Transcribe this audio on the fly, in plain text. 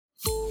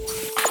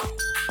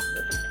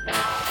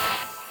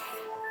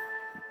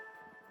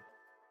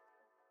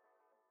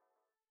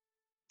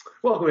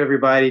Welcome,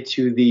 everybody,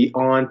 to the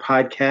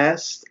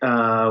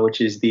OnPodast,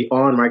 which is the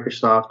On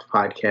Microsoft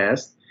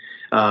podcast.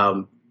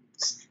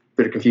 It's a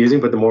bit confusing,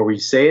 but the more we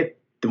say it,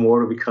 the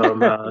more it'll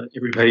become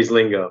everybody's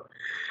lingo.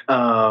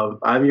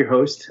 I'm your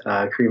host,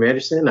 Kareem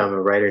Anderson. I'm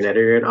a writer and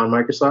editor at On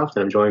Microsoft,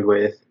 and I'm joined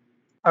with.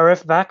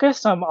 Arif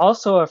Bacchus. I'm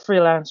also a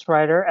freelance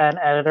writer and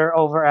editor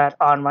over at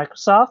On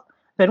Microsoft.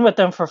 Been with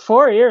them for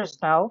 4 years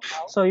now,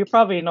 so you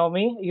probably know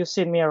me. You've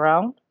seen me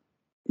around.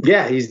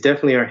 Yeah, he's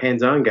definitely our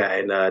hands-on guy,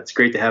 and it's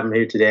great to have him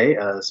here today,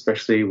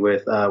 especially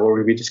with what we're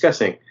going to be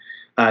discussing.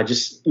 Kind of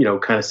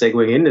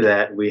segueing into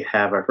that, we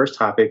have our first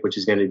topic, which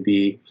is going to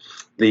be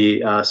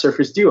the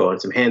Surface Duo and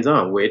some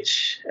hands-on,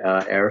 which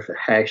Arif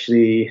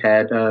actually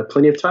had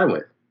plenty of time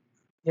with.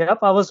 Yep,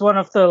 I was one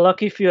of the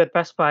lucky few at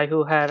Best Buy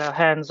who had a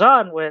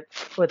hands-on with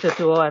the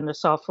Duo and the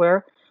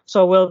software.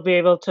 So we'll be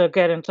able to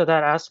get into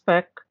that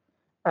aspect.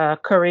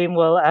 Kareem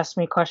will ask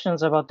me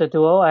questions about the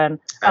Duo, and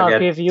I'll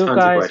give you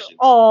guys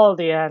all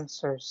the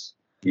answers.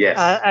 Yes.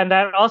 And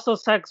that also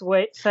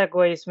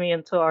segues me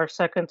into our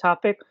second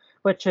topic,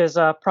 which is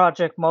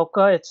Project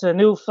Moca. It's a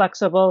new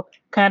flexible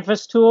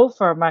canvas tool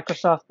for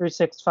Microsoft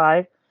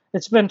 365.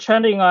 It's been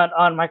trending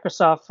on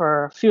Microsoft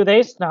for a few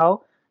days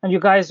now, and you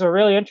guys are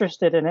really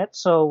interested in it.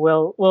 So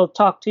we'll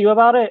talk to you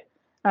about it,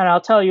 and I'll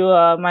tell you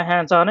my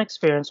hands-on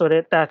experience with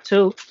it, that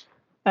too.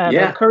 And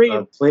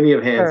Kareem, plenty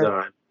of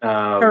hands-on.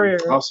 We're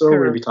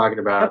going to be talking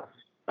about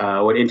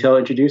what Intel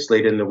introduced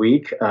late in the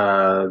week.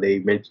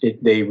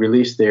 They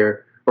released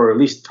or at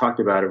least talked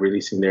about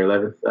releasing their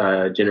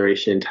 11th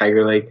generation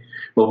Tiger Lake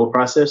mobile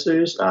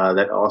processors.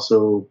 That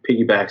also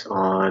piggybacks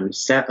on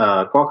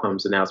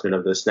Qualcomm's announcement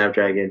of the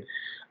Snapdragon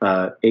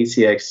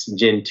 8cx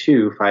Gen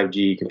 2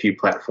 5G compute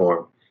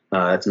platform.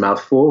 That's a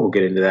mouthful. We'll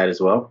get into that as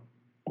well.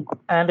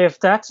 And if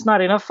that's not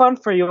enough fun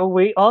for you,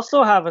 we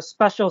also have a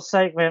special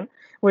segment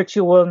which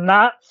you will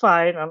not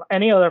find on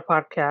any other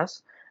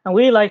podcast. And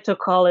we like to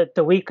call it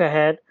The Week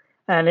Ahead.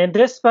 And in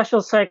this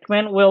special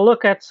segment, we'll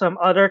look at some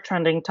other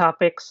trending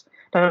topics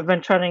that have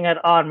been trending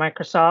on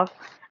Microsoft.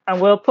 And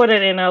we'll put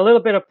it in a little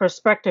bit of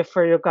perspective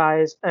for you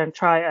guys and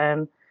try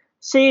and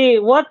see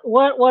what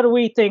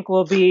we think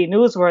will be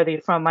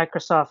newsworthy from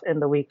Microsoft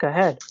in the week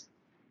ahead.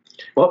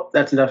 Well,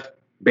 that's enough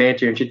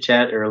banter and chit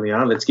chat early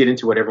on. Let's get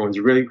into what everyone's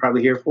really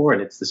probably here for,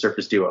 and it's the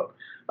Surface Duo.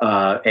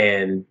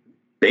 And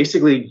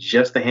basically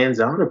just the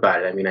hands-on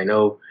about it. I mean, I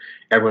know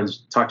everyone's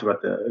talked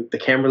about the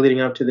camera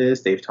leading up to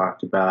this. They've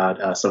talked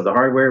about some of the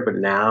hardware, but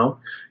now,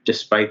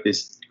 despite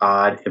this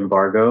odd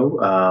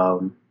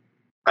embargo,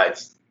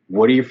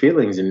 what are your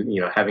feelings in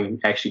having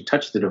actually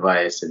touched the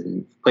device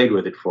and played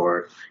with it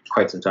for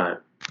quite some time?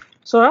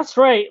 So that's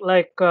right.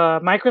 Like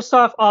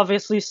Microsoft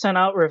obviously sent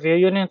out review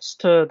units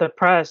to the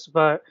press,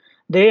 but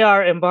they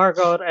are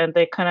embargoed and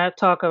they cannot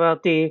talk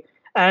about the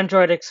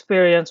Android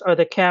experience or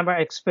the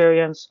camera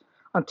experience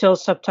until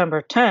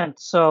September 10th.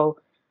 So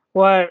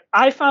what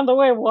I found a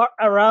way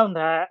around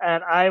that,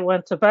 and I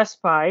went to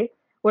Best Buy,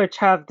 which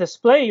have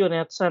display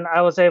units, and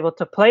I was able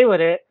to play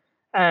with it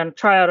and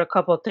try out a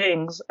couple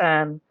things.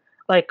 And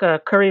like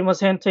Kareem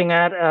was hinting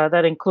at,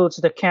 that includes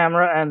the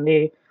camera and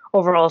the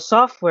overall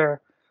software.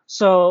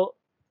 So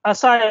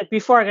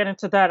before I get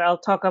into that, I'll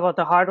talk about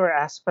the hardware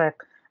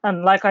aspect.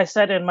 And like I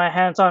said in my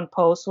hands-on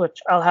post, which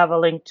I'll have a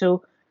link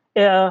to,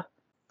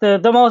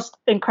 the most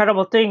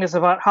incredible thing is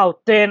about how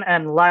thin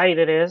and light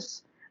it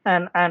is,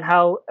 and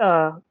how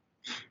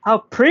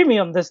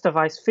premium this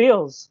device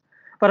feels.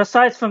 But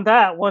aside from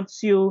that,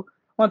 once you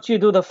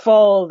do the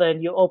fold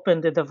and you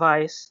open the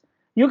device,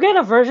 you get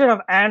a version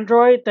of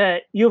Android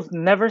that you've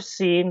never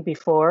seen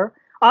before.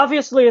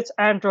 Obviously, it's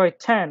Android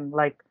 10.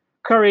 Like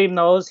Kareem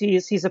knows,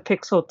 he's a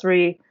Pixel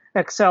 3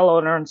 XL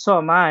owner, and so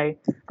am I.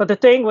 But the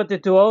thing with the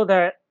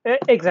Duo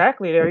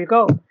exactly, there you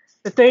go.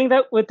 The thing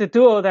that with the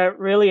Duo that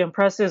really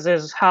impresses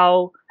is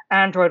how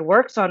Android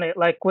works on it,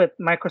 like with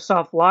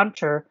Microsoft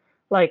Launcher,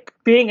 like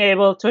being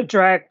able to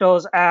drag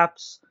those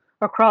apps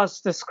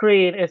across the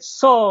screen. It's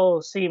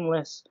so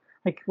seamless.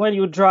 Like when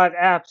you drag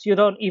apps, you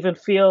don't even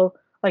feel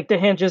like the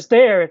hinge is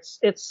there. It's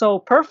so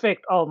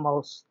perfect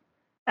almost.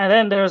 And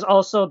then there's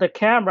also the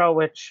camera,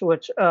 which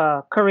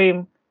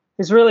Kareem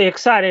is really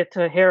excited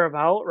to hear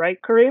about,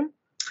 right, Kareem?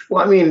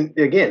 Well, I mean,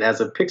 again,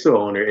 as a Pixel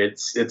owner,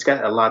 it's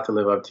got a lot to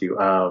live up to.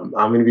 I'm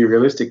going to be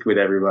realistic with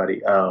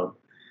everybody. I'm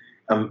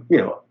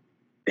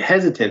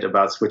hesitant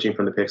about switching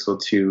from the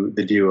Pixel to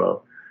the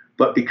Duo,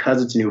 but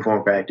because it's a new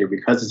form factor,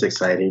 because it's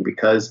exciting,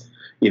 because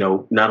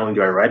not only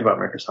do I write about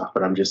Microsoft,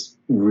 but I'm just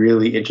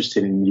really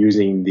interested in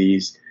using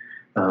these.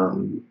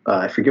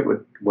 I forget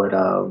what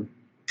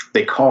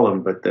they call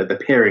them, but the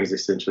pairings,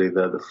 essentially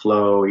the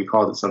flow. He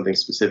called it something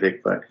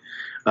specific, but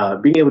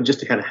being able just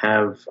to kind of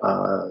have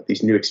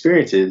these new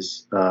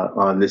experiences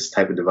on this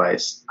type of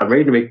device, I'm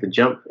ready to make the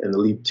jump and the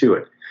leap to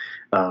it.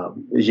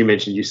 As you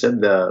mentioned, you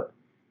said the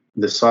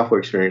software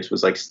experience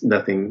was like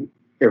nothing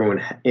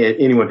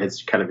anyone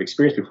has kind of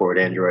experienced before with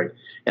Android.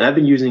 And I've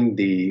been using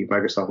the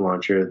Microsoft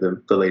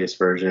Launcher, the latest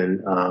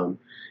version,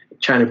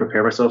 trying to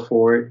prepare myself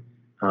for it.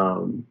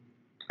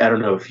 I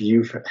don't know if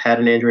you've had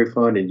an Android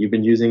phone and you've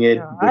been using it.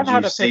 Yeah, I've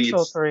had a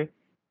Pixel 3.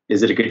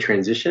 Is it a good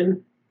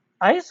transition?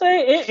 I say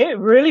it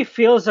really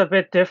feels a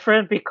bit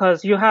different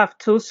because you have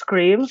two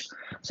screens.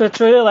 So it's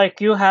really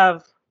like you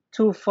have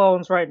two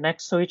phones right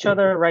next to each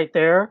other right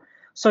there.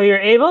 So you're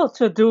able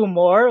to do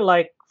more.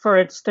 Like, for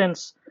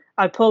instance,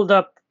 I pulled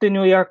up the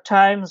New York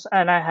Times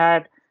and I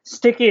had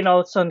sticky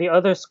notes on the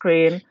other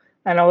screen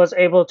and I was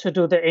able to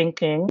do the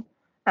inking.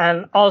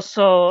 And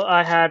also,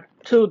 I had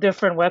two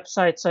different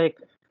websites like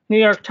New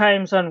York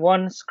Times on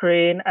one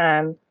screen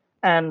and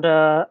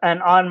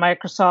on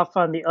Microsoft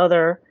on the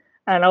other,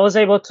 and I was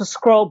able to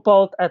scroll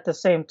both at the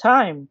same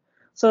time.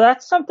 So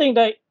that's something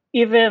that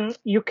even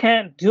you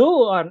can't do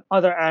on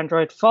other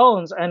Android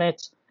phones, and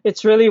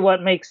it's really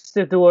what makes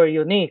the Duo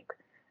unique.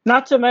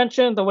 Not to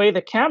mention the way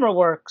the camera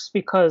works,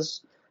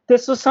 because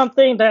this was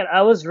something that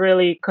I was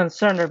really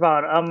concerned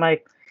about. I'm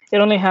like, it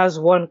only has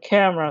one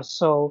camera,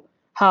 so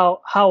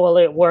how will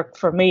it work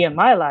for me in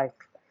my life?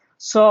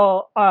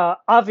 So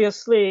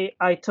obviously,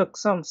 I took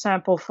some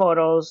sample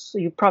photos.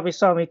 You probably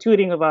saw me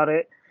tweeting about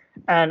it,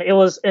 and it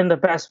was in the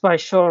Best Buy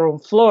showroom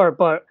floor.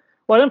 But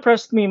what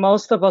impressed me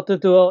most about the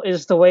Duo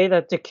is the way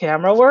that the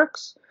camera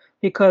works,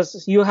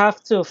 because you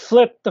have to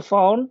flip the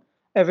phone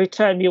every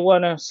time you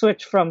want to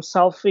switch from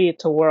selfie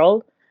to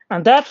world.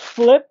 And that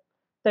flip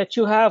that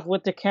you have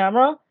with the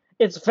camera,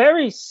 it's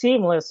very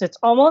seamless. It's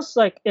almost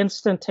like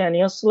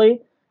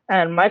instantaneously.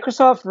 And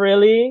Microsoft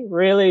really,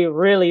 really,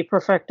 really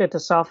perfected the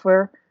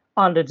software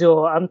on the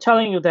Duo. I'm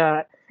telling you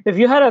that if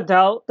you had a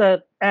doubt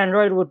that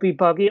Android would be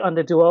buggy on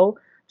the Duo,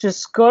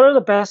 just go to the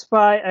Best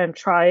Buy and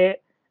try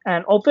it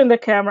and open the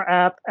camera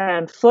app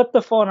and flip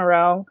the phone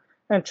around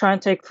and try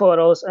and take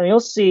photos, and you'll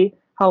see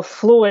how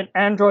fluent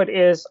Android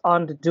is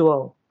on the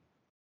Duo.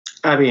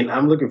 I mean,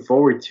 I'm looking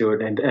forward to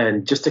it,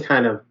 and just to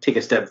kind of take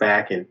a step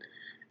back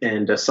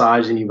and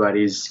assuage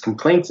anybody's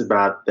complaints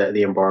about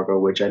the embargo,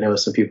 which I know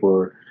some people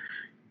are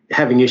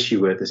having issue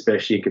with,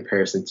 especially in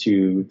comparison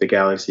to the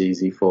Galaxy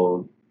Z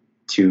Fold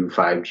 2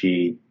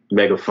 5G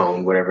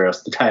megaphone, whatever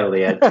else the title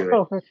they add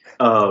to it.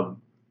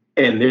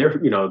 And they're,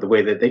 the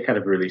way that they kind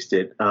of released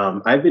it.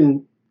 I've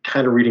been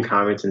kind of reading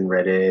comments in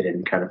Reddit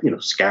and kind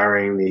of,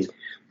 scouring the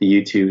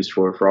YouTubes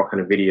for all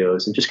kind of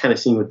videos and just kind of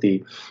seeing what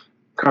the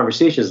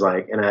conversations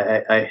like. And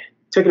I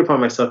took it upon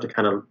myself to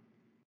kind of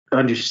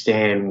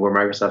understand where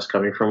Microsoft's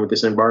coming from with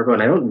this embargo.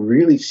 And I don't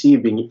really see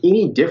it being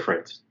any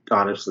different,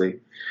 honestly,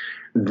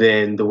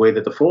 than the way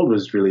that the Fold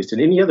was released in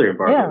any other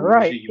embargo. Yeah,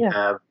 right. Usually you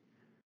have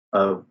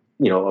a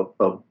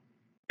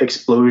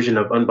explosion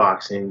of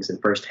unboxings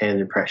and first-hand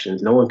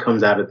impressions. No one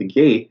comes out of the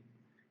gate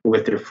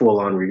with their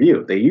full-on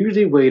review. They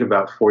usually wait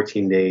about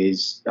 14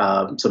 days.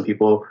 Some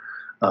people,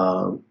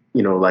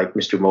 like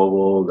Mr.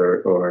 Mobile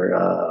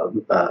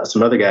or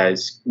some other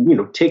guys,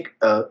 take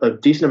a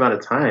decent amount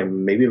of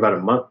time, maybe about a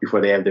month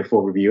before they have their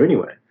full review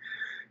anyway.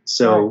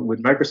 So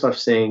with Microsoft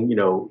saying,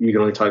 you can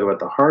only talk about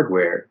the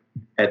hardware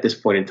at this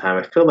point in time,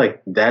 I feel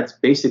like that's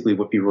basically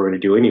what people were going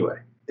to do anyway.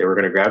 They were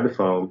going to grab the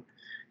phone,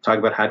 talk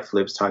about how it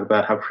flips, talk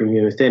about how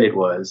premium and thin it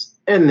was,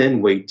 and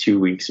then wait 2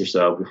 weeks or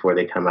so before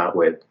they come out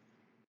with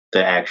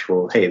the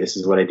actual, hey, this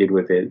is what I did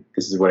with it.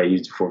 This is what I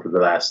used it for the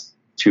last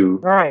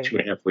two and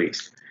a half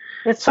weeks.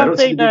 It's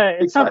something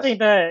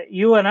that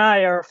you and I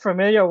are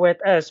familiar with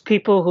as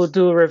people who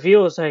do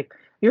reviews. Like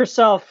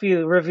yourself,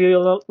 you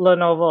review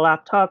Lenovo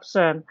laptops,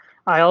 and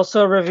I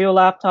also review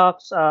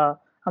laptops.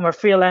 I'm a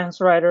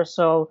freelance writer,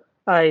 so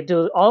I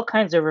do all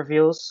kinds of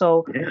reviews.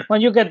 So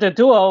when you get the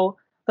Duo,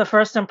 the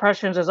first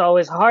impressions is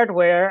always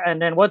hardware, and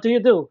then what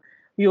do?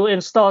 You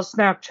install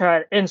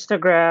Snapchat,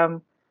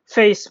 Instagram,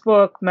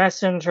 Facebook,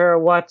 Messenger,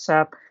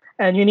 WhatsApp,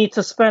 and you need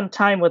to spend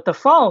time with the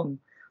phone.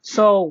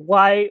 So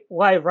why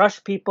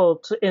rush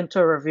people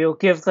into review?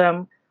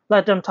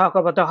 Let them talk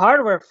about the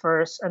hardware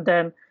first, and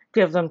then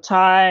give them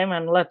time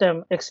and let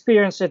them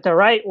experience it the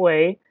right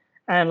way,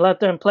 and let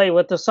them play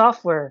with the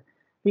software.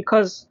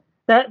 Because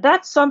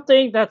that's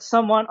something that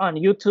someone on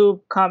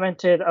YouTube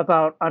commented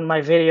about on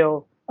my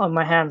video on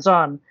my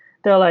hands-on.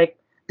 They're like,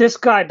 this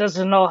guy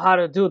doesn't know how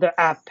to do the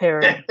app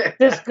pairing.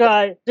 this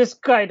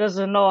guy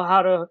doesn't know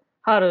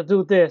how to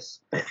do this.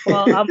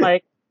 Well, I'm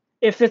like,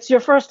 if it's your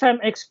first time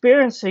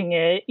experiencing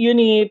it, you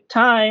need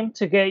time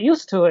to get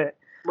used to it.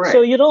 Right.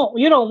 So you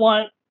don't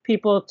want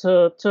people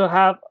to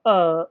have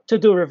to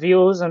do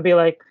reviews and be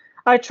like,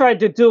 I tried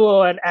the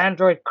Duo and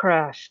Android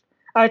crashed.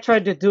 I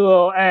tried the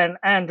Duo and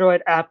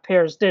Android app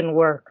pairs didn't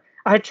work.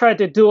 I tried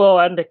the Duo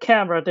and the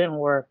camera didn't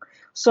work.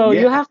 So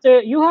you have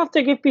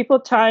to give people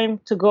time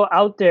to go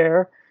out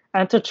there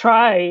and to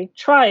try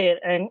it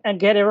and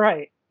get it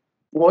right.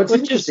 Well, it's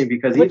interesting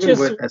because even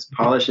with as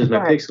polished as my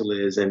Pixel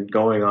is and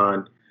going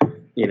on,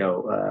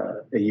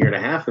 a year and a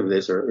half of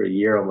this or a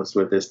year almost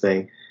with this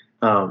thing,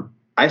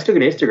 I still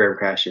get Instagram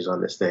crashes on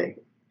this thing.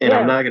 And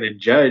I'm not going to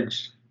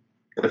judge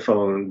the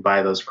phone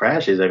by those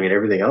crashes. I mean,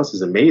 everything else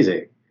is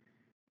amazing.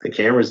 The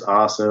camera's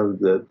awesome.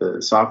 The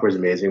software is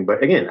amazing.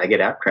 But again, I get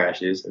app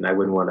crashes, and I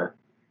wouldn't want to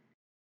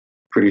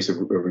produce a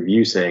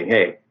review saying,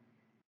 hey,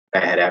 I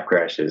had app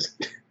crashes.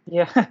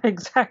 Yeah,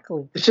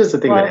 exactly. It's just a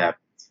thing that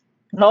happens.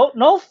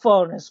 No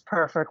phone is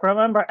perfect.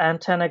 Remember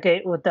Antenna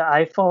Gate with the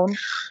iPhone?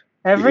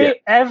 Yeah.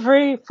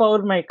 Every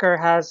phone maker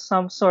has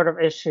some sort of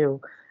issue,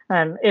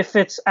 and if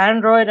it's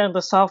Android and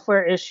the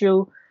software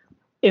issue,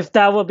 if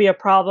that would be a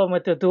problem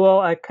with the Duo,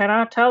 I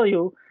cannot tell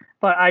you.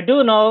 But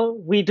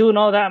we do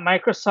know that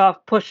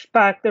Microsoft pushed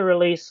back the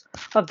release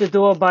of the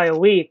Duo by a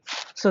week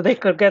so they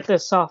could get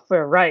this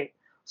software right.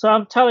 So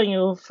I'm telling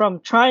you, from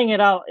trying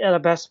it out at a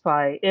Best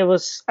Buy, it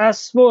was as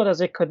smooth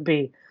as it could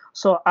be.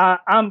 So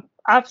I'm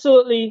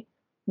absolutely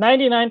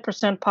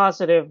 99%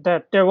 positive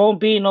that there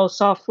won't be no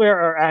software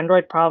or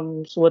Android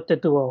problems with the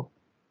Duo.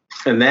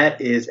 And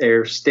that is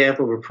a stamp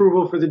of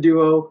approval for the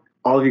Duo.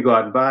 All of you go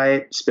out and buy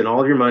it, spend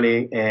all of your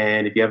money,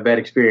 and if you have a bad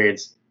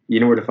experience, you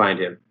know where to find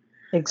him.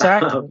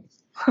 Exactly.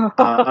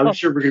 I'm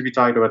sure we're going to be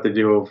talking about the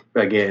Duo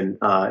again,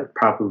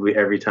 probably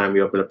every time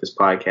we open up this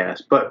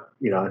podcast. But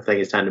I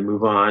think it's time to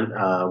move on.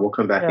 We'll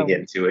come back Yeah,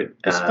 again to it.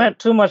 we spent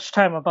too much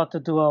time about the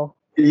Duo.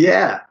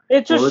 Yeah. It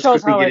Well, just let's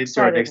shows quickly how get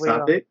into our excited next we are.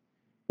 topic,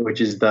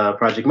 which is the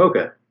Project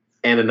Mocha,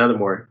 and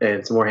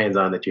some more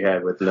hands-on that you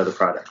have with another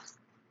product.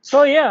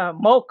 So yeah,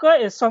 Mocha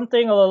is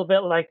something a little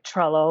bit like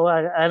Trello.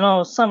 I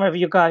know some of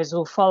you guys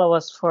who follow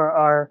us for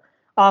our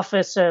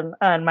Office and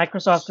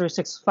Microsoft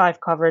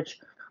 365 coverage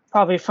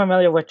probably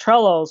familiar with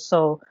Trello.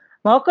 So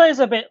Mocha is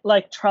a bit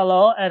like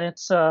Trello, and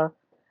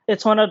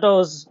it's one of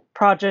those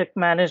project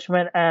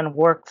management and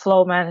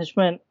workflow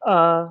management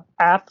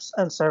apps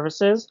and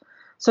services.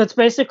 So it's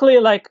basically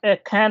like a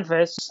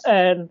canvas,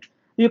 and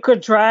you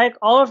could drag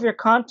all of your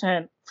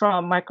content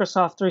from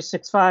Microsoft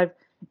 365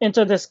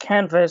 into this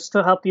canvas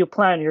to help you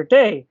plan your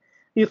day.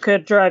 You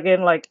could drag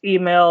in like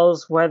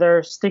emails,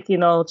 weather, sticky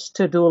notes,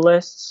 to do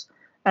lists,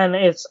 and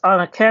it's on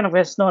a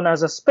canvas known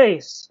as a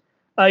space.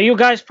 You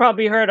guys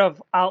probably heard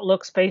of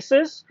Outlook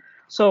Spaces.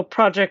 So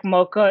Project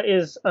Mocha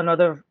is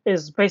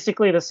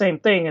basically the same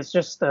thing. It's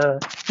just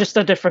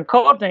a different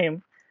code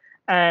name.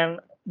 And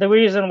the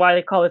reason why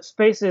they call it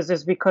Spaces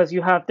is because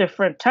you have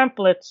different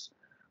templates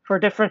for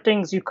different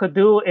things you could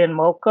do in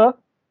Mocha.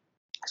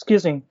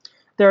 Excuse me.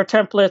 There are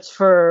templates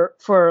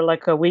for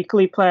like a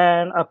weekly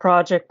plan, a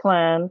project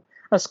plan,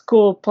 a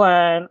school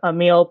plan, a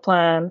meal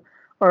plan,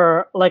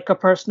 or like a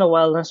personal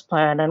wellness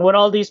plan. And with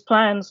all these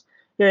plans,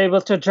 you're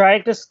able to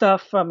drag the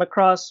stuff from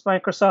across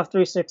Microsoft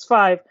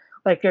 365,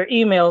 like your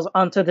emails,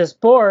 onto this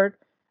board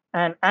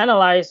and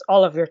analyze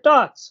all of your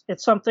thoughts.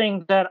 It's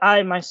something that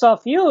I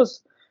myself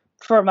use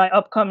for my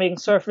upcoming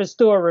Surface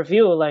Duo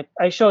review, like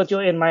I showed you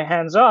in my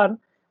hands-on,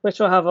 which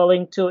we'll have a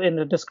link to in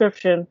the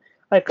description,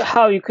 like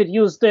how you could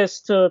use this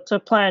to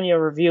plan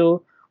your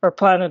review or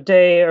plan a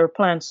day or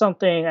plan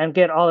something and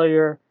get all of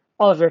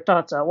your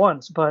thoughts at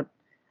once. But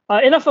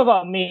enough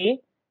about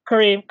me.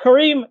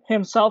 Kareem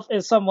himself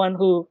is someone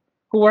who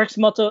works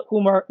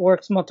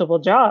multiple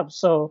jobs.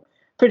 So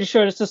pretty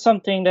sure this is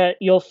something that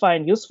you'll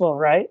find useful,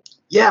 right?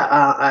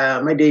 Yeah,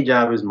 my day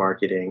job is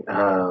marketing,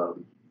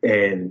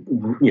 and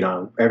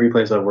every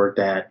place I've worked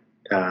at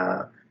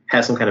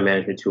has some kind of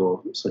management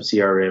tool, some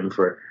CRM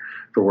for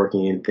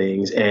working in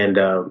things. And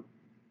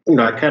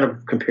I kind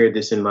of compared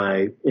this in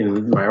my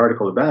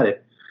article about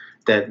it,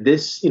 that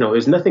this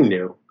is nothing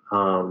new.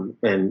 And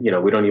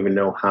we don't even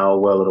know how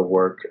well it'll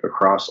work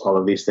across all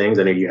of these things.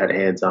 I know you had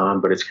hands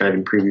on, but it's kind of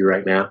in preview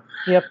right now.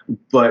 Yep.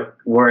 But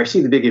where I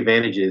see the big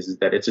advantage is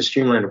that it's a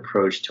streamlined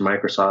approach to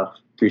Microsoft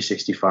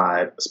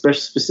 365,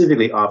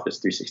 specifically Office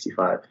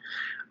 365.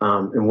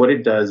 And what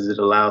it does is it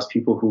allows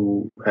people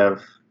who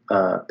have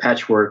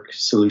patchwork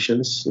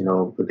solutions.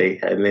 They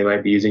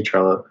might be using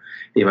Trello,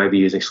 they might be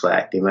using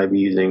Slack, they might be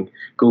using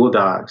Google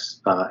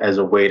Docs as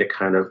a way to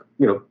kind of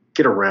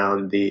get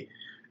around the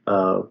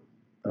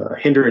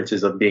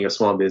hindrances of being a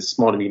small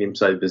to medium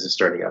sized business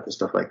starting out and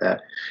stuff like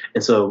that.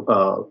 And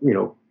so,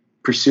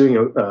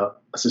 pursuing a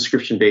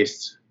subscription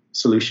based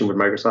solution with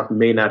Microsoft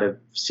may not have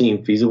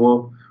seemed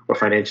feasible or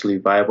financially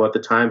viable at the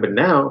time, but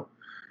now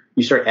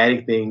you start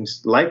adding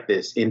things like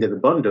this into the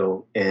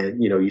bundle,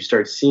 and you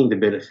start seeing the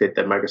benefit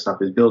that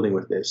Microsoft is building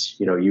with this.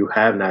 You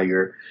have now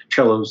your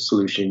Trello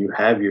solution, you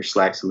have your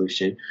Slack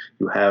solution,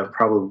 you have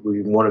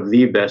probably one of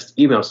the best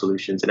email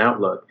solutions in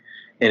Outlook,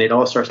 and it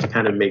all starts to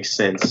kind of make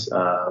sense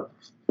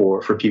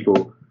for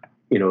people.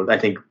 I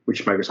think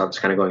which Microsoft is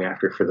kind of going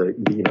after for the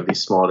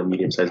these small to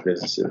medium sized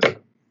businesses.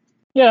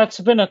 Yeah, it's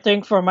been a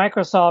thing for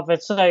Microsoft.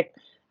 It's like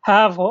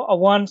have a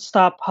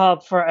one-stop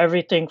hub for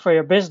everything for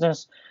your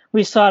business.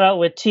 We saw that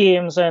with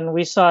Teams and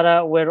we saw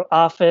that with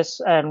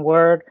Office and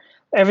Word.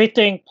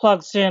 Everything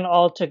plugs in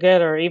all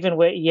together, even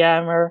with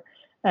Yammer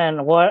and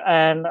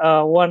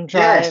OneDrive.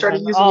 Yeah, I started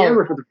and using all.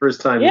 Yammer for the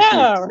first time this week. It's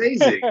Yeah,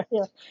 amazing.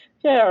 yeah,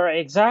 yeah, right,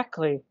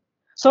 exactly.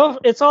 So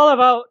it's all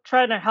about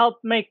trying to help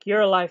make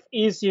your life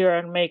easier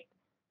and make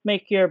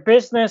your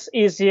business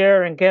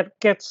easier and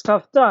get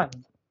stuff done.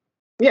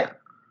 Yeah.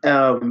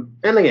 And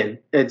again,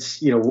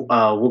 it's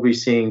we'll be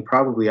seeing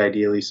probably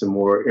ideally some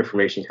more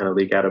information kind of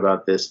leak out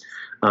about this.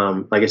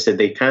 Like I said,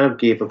 they kind of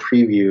gave a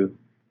preview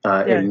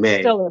Yeah, in it's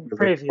May. still in It was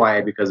preview.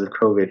 quiet because of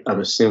COVID. I'm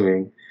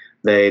assuming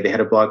they had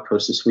a blog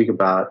post this week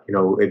about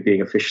it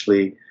being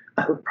officially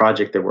a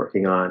project they're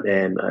working on,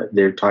 and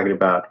they're talking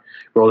about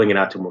rolling it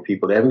out to more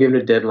people. They haven't given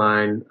a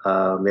deadline.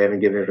 They haven't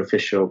given an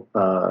official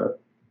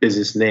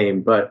business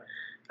name, but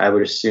I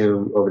would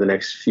assume over the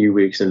next few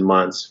weeks and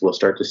months, we'll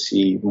start to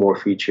see more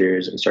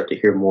features and start to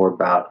hear more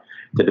about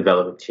the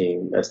development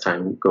team as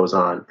time goes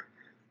on.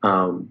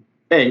 And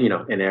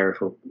and Eric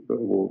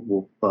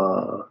will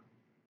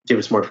give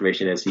us more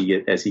information as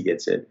he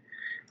gets it.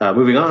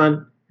 Moving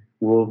on,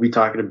 we'll be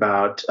talking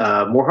about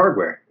more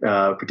hardware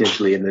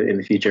potentially in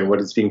the future and what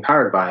it's being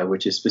powered by,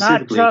 which is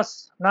specifically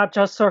not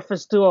just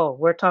Surface Duo.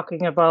 We're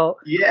talking about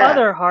yeah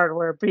other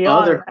hardware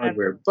other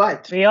hardware,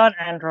 beyond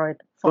Android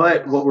phones.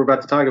 but what we're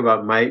about to talk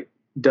about might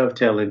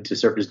dovetail into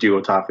Surface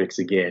Duo topics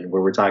again,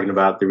 where we're talking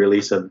about the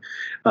release of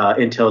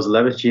Intel's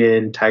 11th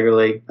gen Tiger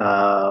Lake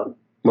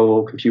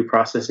mobile compute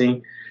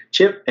processing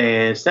chip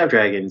and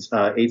Snapdragon's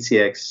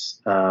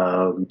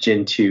 8CX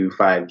Gen 2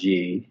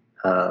 5G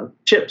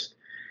chips,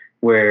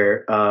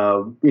 where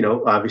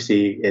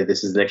obviously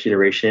this is the next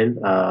generation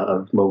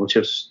of mobile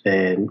chips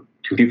and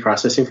compute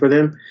processing for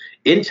them.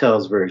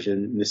 Intel's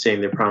version is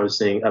saying they're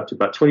promising up to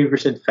about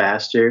 20%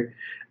 faster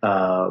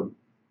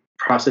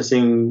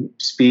processing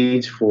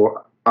speeds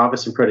for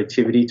office and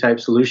productivity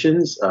type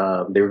solutions.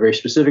 They were very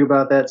specific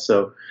about that.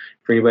 So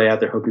for anybody out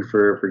there hoping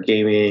for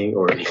gaming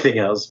or anything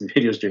else,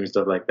 video streaming,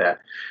 stuff like that,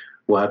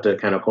 we'll have to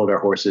kind of hold our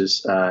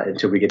horses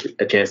until we get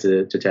a chance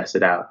to test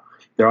it out.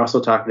 They're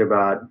also talking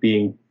about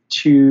being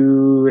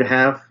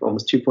 2.5,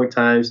 almost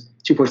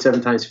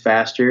 2.7 times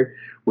faster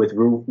with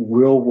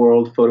real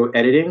world photo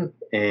editing,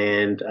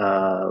 and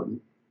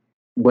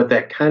what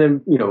that kind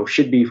of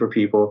should be for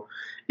people.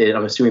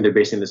 I'm assuming they're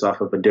basing this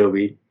off of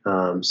Adobe.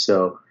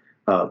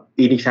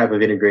 Any type of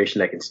integration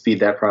that can speed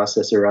that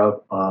processor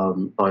up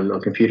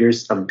on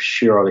computers, I'm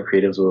sure all the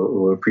creatives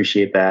will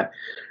appreciate that.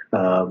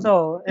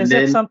 So is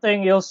it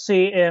something you'll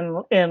see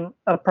in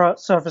a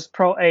Surface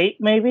Pro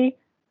 8 maybe?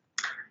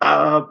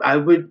 I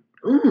would.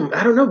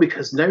 I don't know,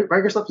 because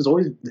Microsoft has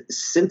always,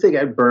 since they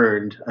got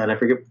burned, and I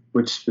forget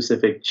which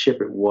specific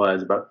chip it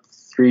was, about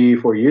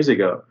 3-4 years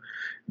ago,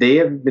 they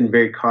have been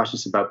very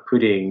cautious about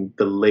putting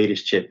the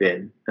latest chip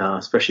in,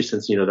 especially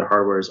since the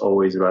hardware is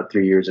always about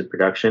 3 years in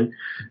production.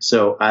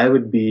 So I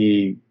would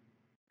be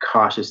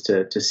cautious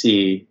to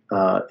see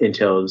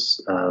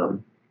Intel's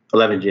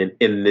 11 gen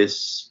in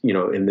this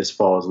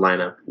fall's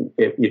lineup,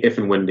 if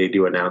and when they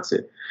do announce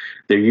it.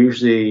 They're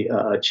usually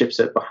a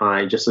chipset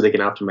behind, just so they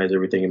can optimize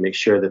everything and make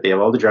sure that they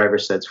have all the driver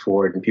sets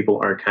for it and people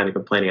aren't kind of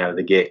complaining out of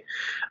the gate.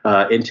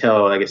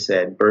 Intel, like I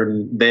said,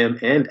 burdened them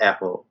and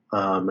Apple,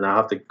 and I'll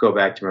have to go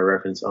back to my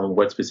reference on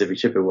what specific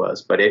chip it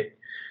was, but it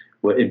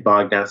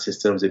bogged down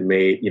systems. It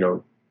made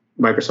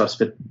Microsoft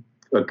spent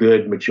a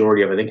good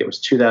majority of, I think it was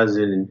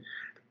 2018,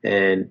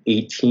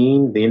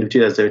 the end of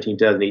 2017,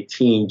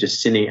 2018,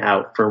 just sending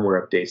out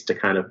firmware updates to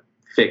kind of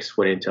fix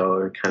what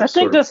Intel kind of. I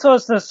think this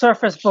was the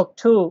Surface Book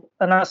 2,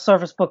 not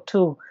Surface Book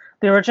 2,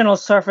 the original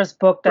Surface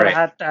Book that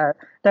had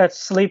that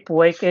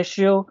sleep-wake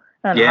issue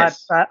and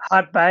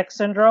hot back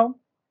syndrome.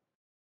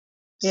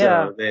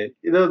 So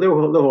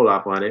they'll hold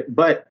off on it.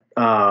 But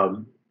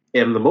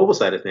in the mobile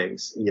side of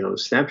things,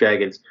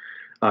 Snapdragon's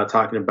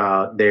talking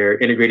about their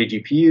integrated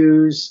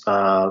GPUs,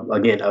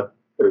 again,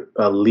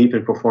 a leap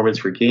in performance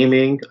for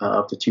gaming,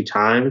 up to 2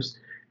 times.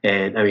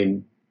 And I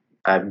mean,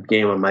 I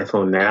game on my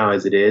phone now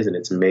as it is, and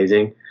it's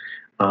amazing.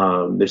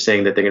 They're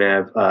saying that they're going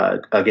to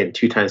have, again,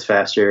 2 times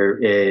faster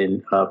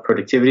in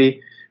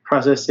productivity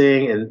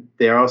processing, and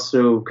they're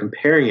also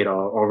comparing it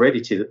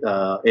already to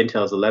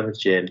Intel's 11th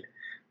gen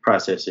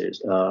processors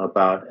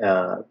about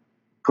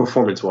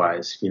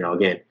performance-wise.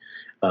 Again,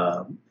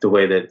 the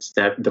way that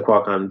the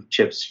Qualcomm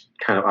chips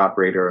kind of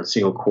operate are a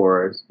single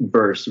core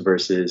burst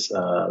versus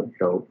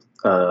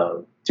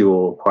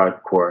dual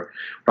quad core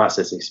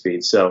processing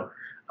speed. So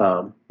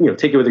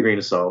take it with a grain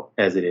of salt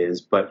as it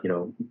is, but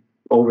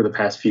over the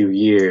past few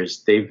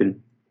years they've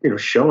been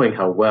showing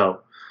how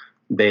well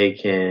they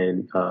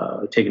can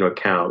take into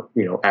account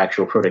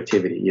actual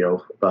productivity,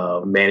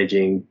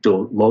 managing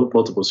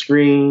multiple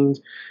screens,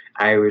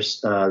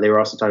 iris. They were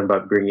also talking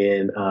about bringing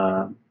in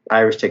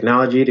iris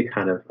technology to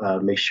kind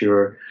of make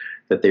sure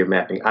that they're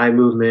mapping eye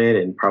movement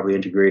and probably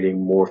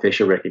integrating more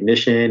facial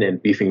recognition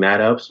and beefing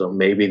that up. So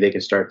maybe they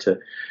can start to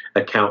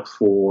account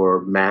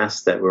for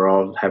masks that we're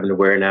all having to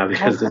wear now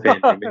because of the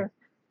pandemic.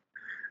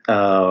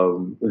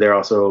 They're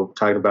also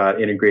talking about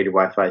integrated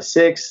Wi-Fi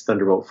 6,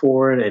 Thunderbolt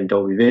 4, and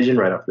Dolby Vision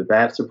right off the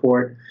bat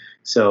support.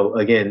 So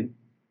again,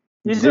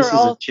 these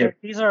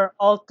are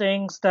all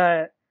things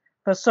that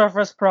the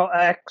Surface Pro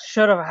X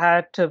should have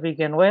had to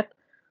begin with.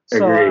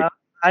 So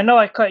I know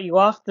I cut you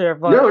off there,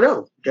 but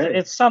no,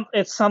 it's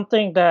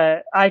something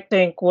that I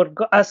think would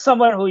go, as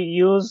someone who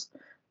used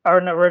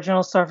an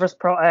original Surface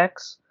Pro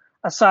X,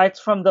 aside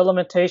from the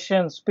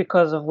limitations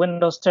because of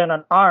Windows 10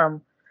 and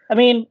ARM. I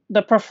mean,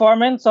 the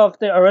performance of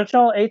the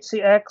original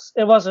 8CX,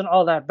 it wasn't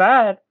all that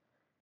bad.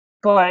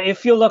 But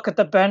if you look at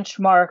the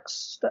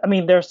benchmarks, I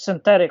mean, they're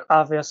synthetic,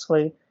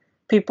 obviously.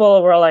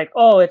 People were like,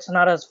 oh, it's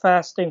not as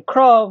fast in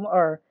Chrome,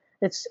 or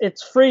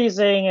it's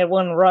freezing, it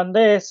wouldn't run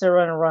this, it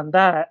wouldn't run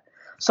that.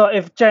 So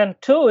if Gen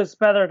 2 is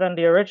better than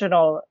the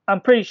original,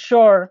 I'm pretty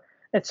sure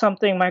it's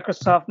something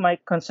Microsoft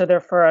might consider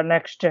for a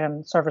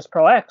next-gen Surface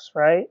Pro X,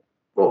 right?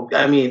 Well,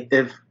 I mean,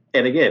 if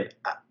and again,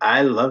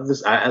 I love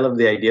this. I love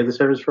the idea of the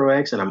Surface Pro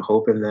X, and I'm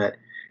hoping that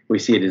we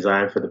see a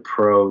design for the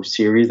Pro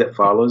series that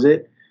follows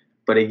it.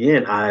 But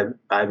again,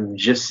 I'm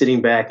just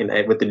sitting back and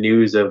with the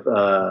news of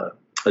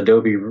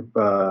Adobe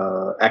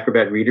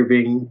Acrobat Reader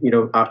being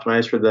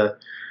optimized for the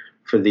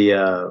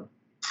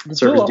The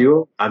Surface Duo.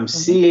 Duo. I'm Hmm.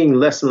 seeing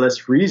less and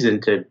less reason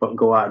to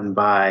go out and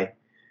buy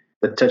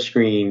the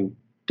touchscreen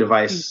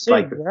device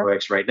like PC, the yeah. Pro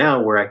X right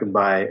now, where I can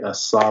buy a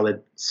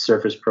solid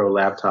Surface Pro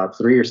laptop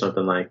 3 or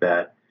something like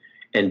that,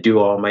 and do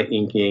all my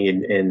inking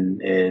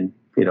and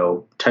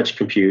touch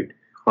compute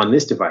on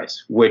this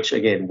device. Which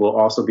again will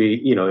also be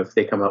if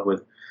they come up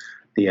with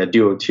the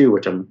Duo 2,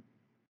 which I'm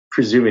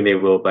presuming they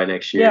will by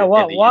next Yeah, year, and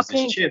well, they use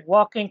this chip.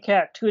 Walking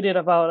Cat tweeted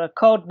about a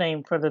code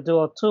name for the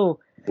Duo 2,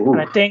 and Ooh,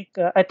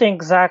 I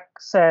think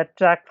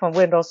Zach from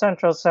Windows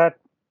Central said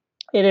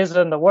it is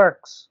in the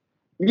works.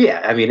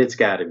 yeah, I mean it's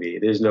got to be.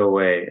 There's no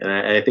way, and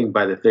I think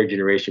by the third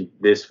generation,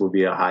 this will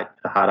be a hot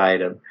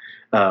item.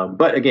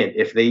 But again,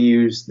 if they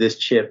use this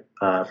chip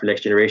for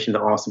next generation,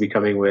 they'll also be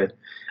coming with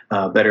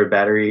better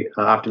battery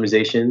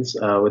optimizations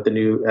with the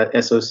new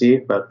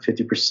SoC, about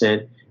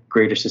 50%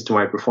 greater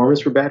system-wide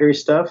performance for battery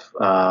stuff.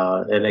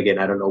 And again,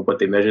 I don't know what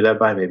they measure that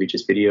by, maybe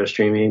just video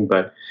streaming,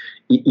 but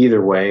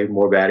either way,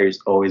 more battery is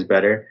always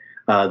better.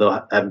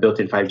 They'll have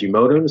built-in 5G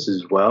modems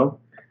as well.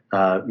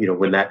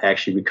 When that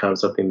actually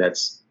becomes something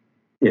that's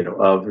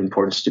of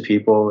importance to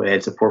people,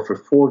 and support for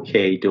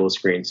 4K dual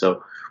screen.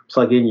 So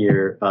plug in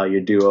your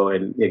Duo,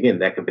 and again,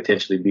 that could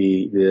potentially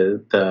be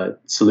the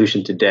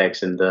solution to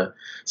DeX and the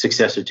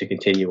successor to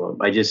Continuum.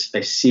 I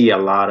see a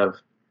lot of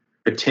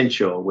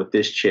potential with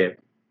this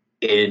chip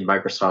in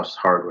Microsoft's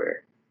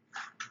hardware.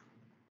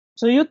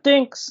 So you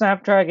think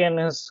Snapdragon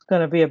is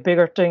going to be a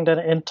bigger thing than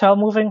Intel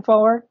moving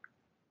forward?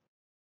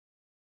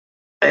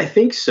 I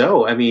think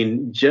so. I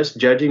mean, just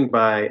judging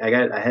by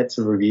I had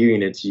some review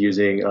units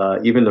using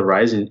even the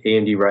Ryzen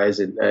AMD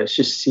Ryzen. It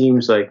just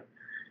seems like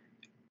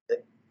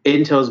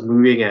Intel's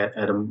moving at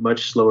a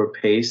much slower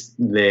pace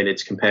than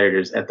its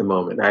competitors at the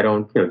moment. I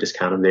don't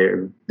discount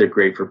them; they're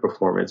great for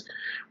performance,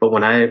 but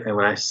when I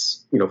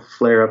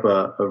flare up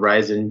a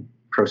Ryzen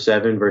Pro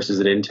 7 versus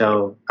an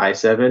Intel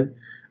i7,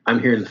 I'm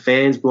hearing the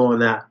fans blowing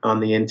that on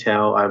the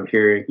Intel. I'm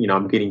hearing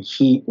I'm getting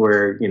heat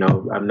where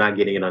I'm not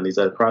getting it on these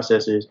other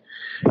processors,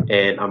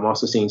 and I'm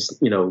also seeing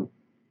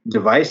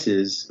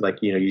devices like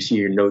you see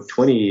your Note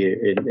 20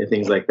 and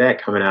things like that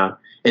coming out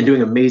and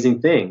doing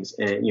amazing things,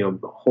 and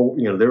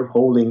they're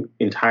holding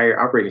entire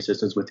operating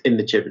systems within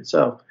the chip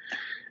itself.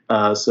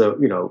 So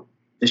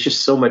there's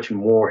just so much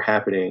more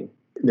happening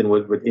than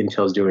what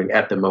Intel's doing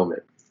at the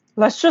moment.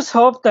 Let's just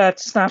hope that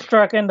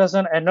Snapdragon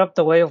doesn't end up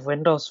the way of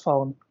Windows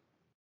Phone.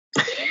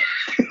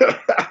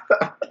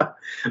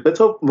 Let's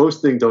hope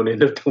most things don't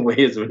end up the way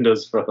as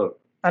Windows Phone.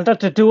 And that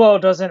the Duo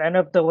doesn't end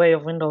up the way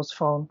of Windows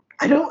Phone.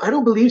 I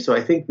don't believe so.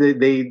 I think that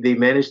they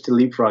managed to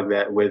leapfrog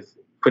that with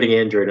putting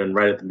Android on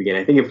right at the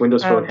beginning. I think if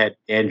Windows Phone And had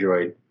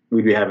Android,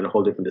 we'd be having a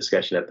whole different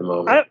discussion at the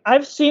moment.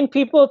 I've seen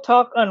people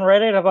talk on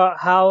Reddit about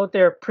how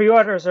their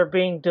pre-orders are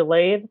being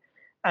delayed,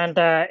 and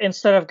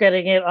instead of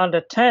getting it on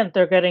the 10th,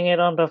 they're getting it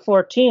on the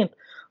 14th.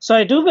 So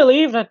I do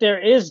believe that there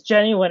is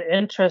genuine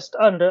interest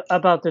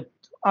about the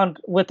on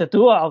with the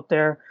Duo out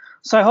there.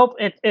 So I hope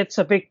it's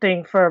a big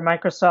thing for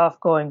Microsoft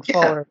going Yeah.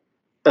 forward.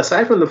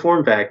 Aside from the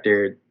form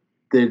factor,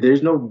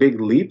 there's no big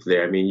leap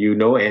there. I mean,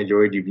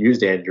 Android, you've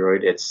used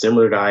Android. It's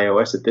similar to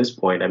iOS at this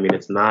point. I mean,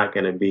 it's not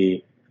going to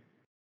be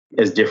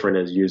as different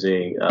as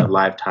using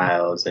live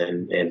tiles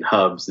and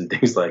hubs and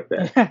things like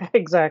that.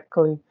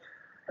 Exactly.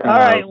 All Um,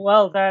 right.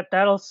 Well,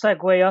 that'll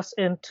segue us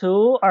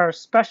into our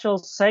special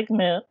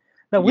segment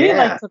that we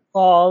like yeah, to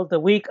call the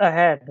week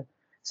ahead.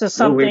 This is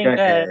the week something that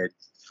ahead.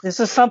 this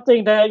is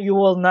something that you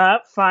will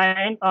not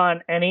find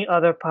on any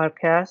other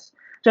podcast.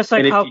 Just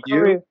And like if how you do,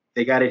 career,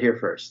 they got it here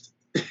first.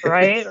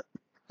 right?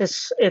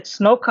 It's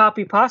no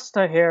copy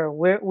pasta here.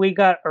 We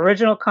got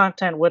original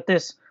content with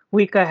this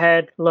week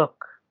ahead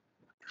look.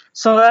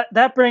 So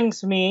that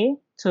brings me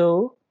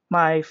to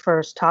my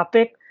first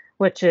topic,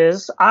 which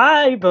is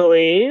I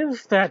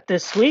believe that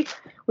this week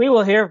we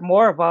will hear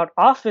more about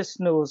Office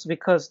news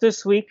because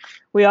this week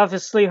we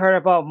obviously heard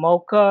about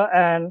Mocha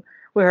and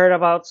we heard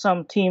about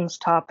some Teams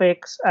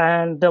topics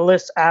and the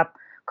List app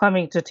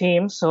coming to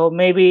Teams. So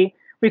maybe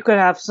we could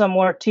have some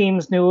more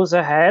Teams news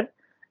ahead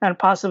and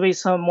possibly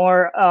some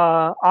more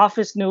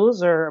Office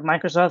news or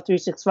Microsoft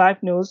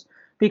 365 news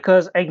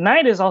because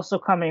Ignite is also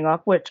coming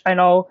up, which I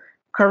know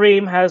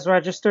Kareem has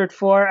registered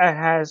for and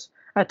has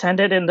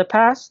attended in the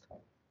past.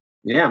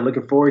 Yeah, I'm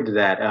looking forward to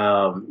that.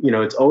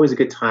 It's always a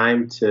good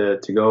time to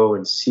go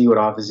and see what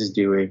Office is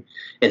doing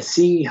and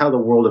see how the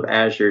world of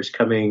Azure is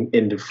coming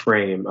into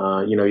frame.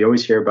 You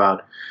always hear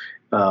about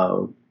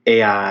uh,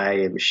 AI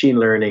and machine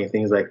learning and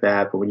things like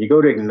that, but when you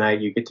go to Ignite,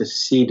 you get to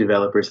see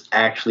developers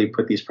actually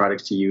put these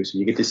products to use.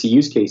 And you get to see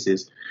use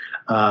cases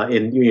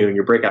in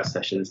your breakout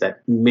sessions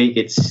that make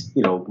it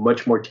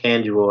much more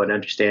tangible and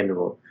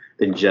understandable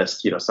than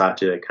just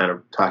Satya kind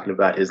of talking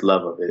about his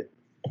love of it.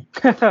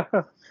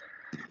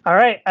 All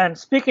right, and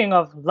speaking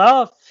of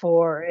love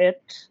for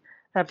it,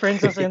 that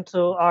brings us into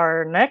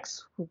our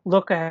next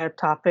look ahead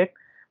topic,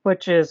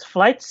 which is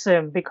flight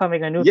sim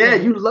becoming a new Yeah,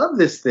 thing. you love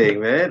this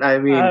thing, man. I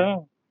mean, Uh,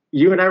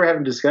 you and I were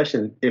having a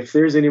discussion. If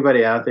there's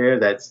anybody out there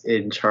that's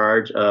in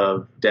charge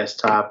of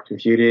desktop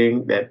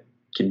computing that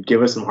can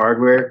give us some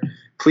hardware,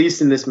 please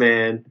send this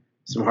man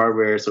some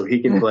hardware so he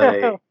can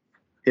play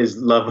his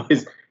love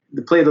his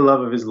play the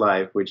love of his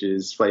life, which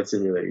is Flight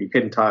Simulator. You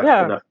couldn't talk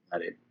yeah, enough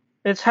about it.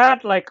 it's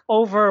had like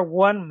over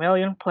 1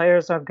 million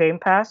players on Game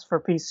Pass for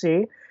PC,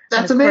 and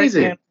That's it's breaking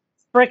amazing.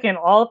 breaking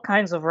all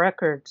kinds of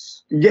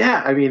records.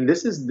 Yeah, I mean,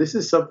 this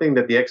is something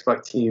that the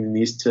Xbox team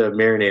needs to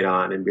marinate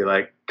on and be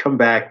like, come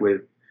back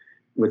with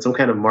some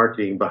kind of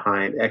marketing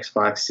behind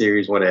Xbox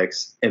Series One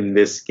X in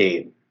this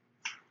game.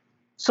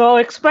 So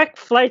expect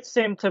flight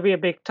sim to be a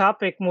big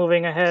topic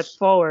moving ahead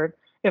forward,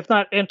 if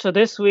not into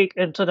this week,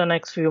 into the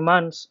next few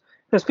months,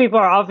 because people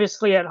are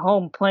obviously at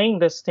home playing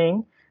this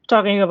thing.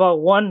 Talking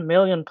about 1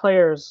 million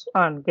players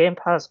on Game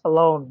Pass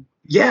alone.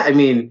 Yeah, I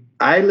mean,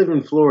 I live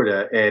in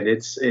Florida and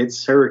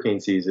it's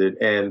hurricane season,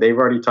 and they've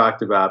already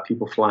talked about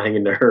people flying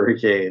into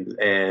hurricanes,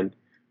 and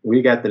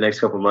we got the next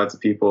couple of months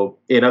of people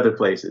in other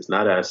places,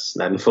 not us,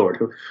 not in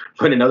Florida,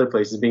 but in other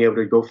places, being able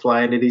to go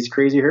fly into these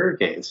crazy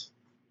hurricanes.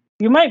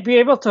 You might be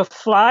able to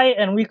fly,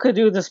 and we could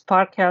do this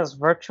podcast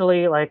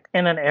virtually, like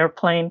in an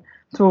airplane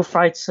through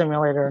Flight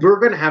Simulator. We're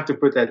going to have to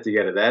put that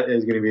together. That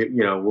is going to be,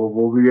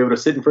 we'll be able to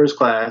sit in first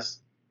class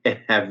and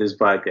have this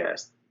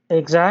podcast.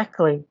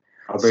 Exactly.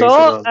 I'll bring some So,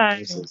 other and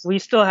voices. we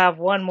still have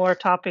one more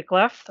topic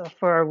left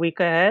for our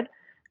week ahead.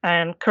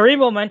 And Kareem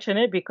will mention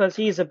it because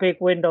he's a big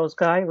Windows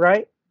guy,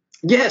 right?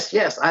 Yes,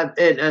 yes.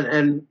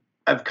 And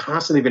I've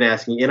constantly been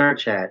asking in our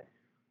chat,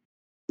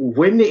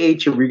 when the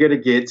H are we going to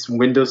get some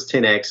Windows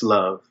 10X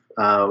love?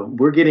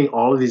 We're getting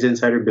all of these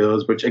insider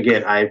builds, which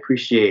again, I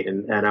appreciate.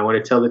 And I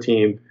want to tell the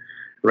team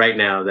right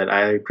now that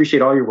I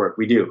appreciate all your work.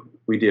 We do.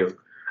 We do.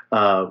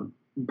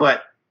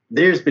 But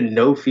there's been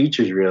no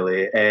features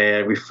really.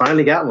 And we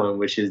finally got one,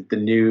 which is the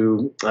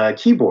new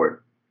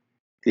keyboard,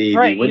 the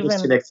Right,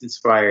 Windows even 10X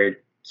inspired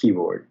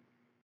keyboard.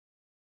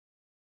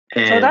 so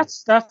And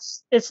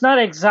that's it's not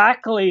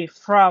exactly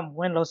from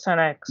Windows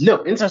 10X, no,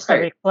 just to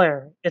inspired. be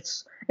clear.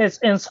 It's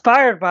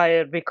inspired by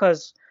it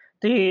because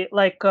the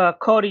like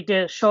Cody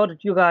did showed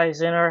you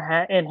guys in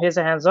in his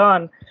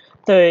hands-on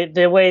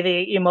the way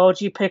the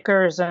emoji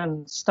pickers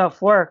and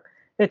stuff work.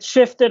 It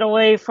shifted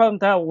away from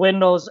that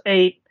Windows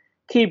 8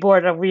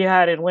 keyboard that we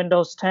had in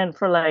Windows 10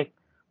 for like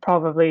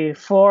probably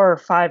 4 or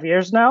 5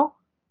 years now.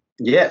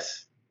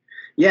 Yes.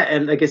 Yeah,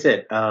 and like I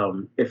said,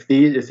 if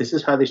this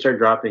is how they start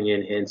dropping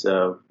in hints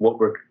of what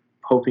we're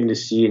hoping to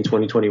see in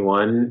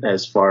 2021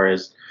 as far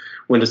as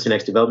Windows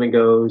 10X development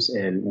goes,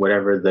 and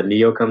whatever the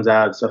Neo comes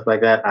out and stuff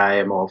like that, I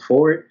am all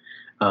for it.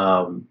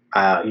 I'm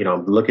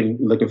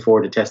looking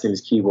forward to testing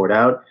this keyboard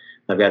out.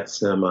 I've got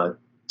some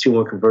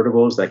 2-in-1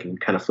 convertibles that can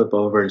kind of flip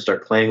over and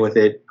start playing with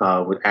it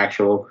with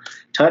actual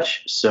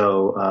touch.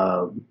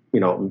 So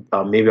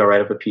maybe I'll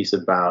write up a piece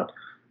about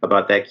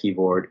that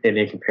keyboard, and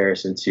in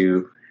comparison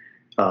to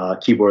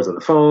keyboards on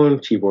the phone,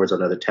 keyboards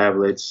on other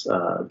tablets,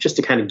 just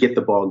to kind of get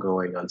the ball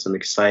going on some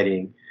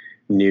exciting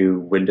new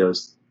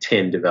Windows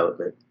 10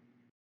 development.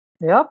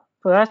 Yep,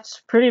 that's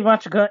pretty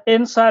much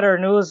insider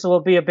news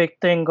will be a big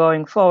thing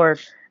going forward.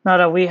 Now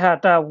that we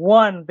had that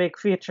one big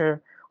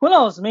feature, who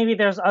knows? Maybe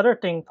there's other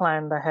thing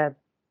planned ahead.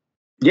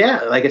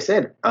 Yeah, like I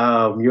said,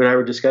 you and I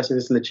were discussing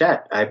this in the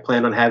chat. I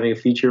plan on having a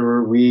feature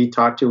where we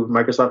talk to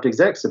Microsoft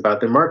execs about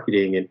their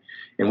marketing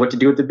and what to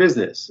do with the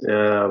business.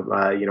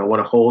 Want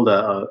to hold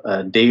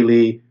a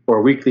daily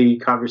or weekly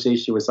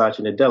conversation with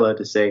Satya Nadella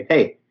to say,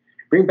 hey,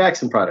 bring back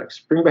some products,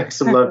 bring back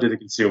some love to the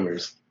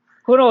consumers.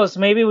 Who knows?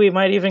 Maybe we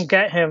might even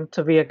get him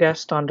to be a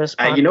guest on this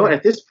podcast. You know what?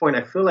 At this point,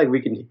 I feel like we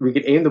can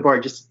aim the bar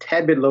just a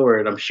tad bit lower,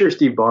 and I'm sure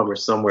Steve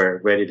Ballmer's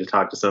somewhere ready to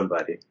talk to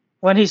somebody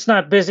when he's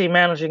not busy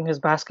managing his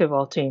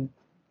basketball team.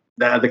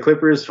 The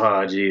Clippers,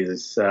 oh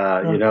Jesus,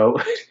 they're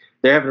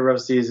having a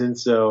rough season,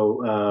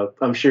 so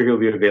I'm sure he'll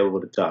be available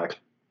to talk.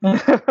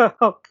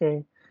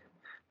 Okay.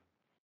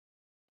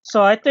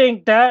 So I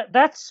think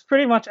that's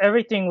pretty much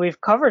everything we've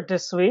covered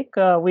this week.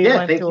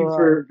 Thank you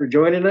for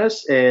joining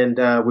us, and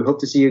we hope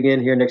to see you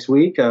again here next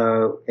week.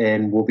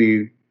 And we'll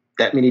be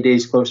that many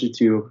days closer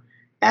to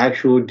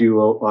actual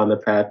duo on the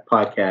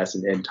podcast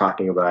and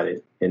talking about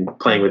it and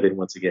playing with it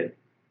once again.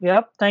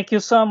 Yep. Thank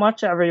you so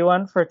much,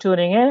 everyone, for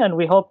tuning in, and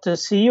we hope to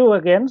see you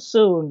again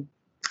soon.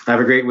 Have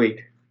a great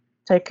week.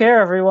 Take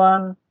care,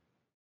 everyone.